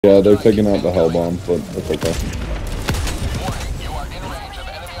Yeah, they're taking out the hell bomb, but that's okay.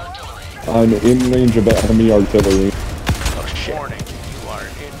 I'm in range of enemy artillery. Oh shit. Warning, you are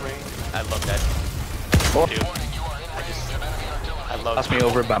in range. I love that. Oh, dude. I love Toss me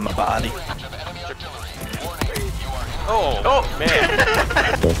over by my body. Oh man.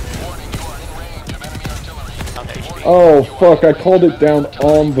 Oh fuck, I called it down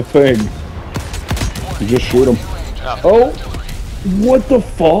on the thing. You just shoot him. Oh! What the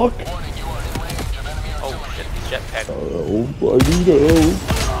fuck? Oh shit, jetpack. Oh, Brady.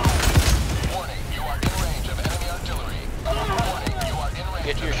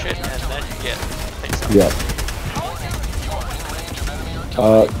 Get your shit and then get things up. Yeah.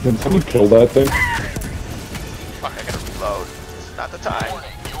 Can someone kill that thing? Fuck, I gotta reload. It's not the time.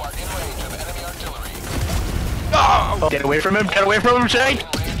 Oh! Get away from him, Shay!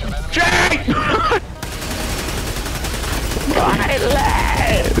 Shay!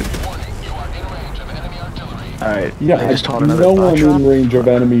 Alright, Yeah, I just taught another no bot one shot. in range of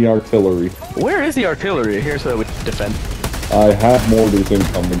enemy artillery. Where is the artillery? Here so that we can defend. I have mortars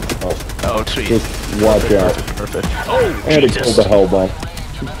incoming. Oh, sweet. Just watch out. Perfect. Oh, And it Jesus. killed the hell bomb.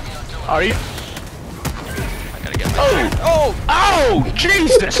 Are you? I gotta get my Oh,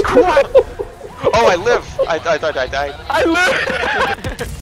 Jesus Christ! Oh, I live! I thought I died. I live!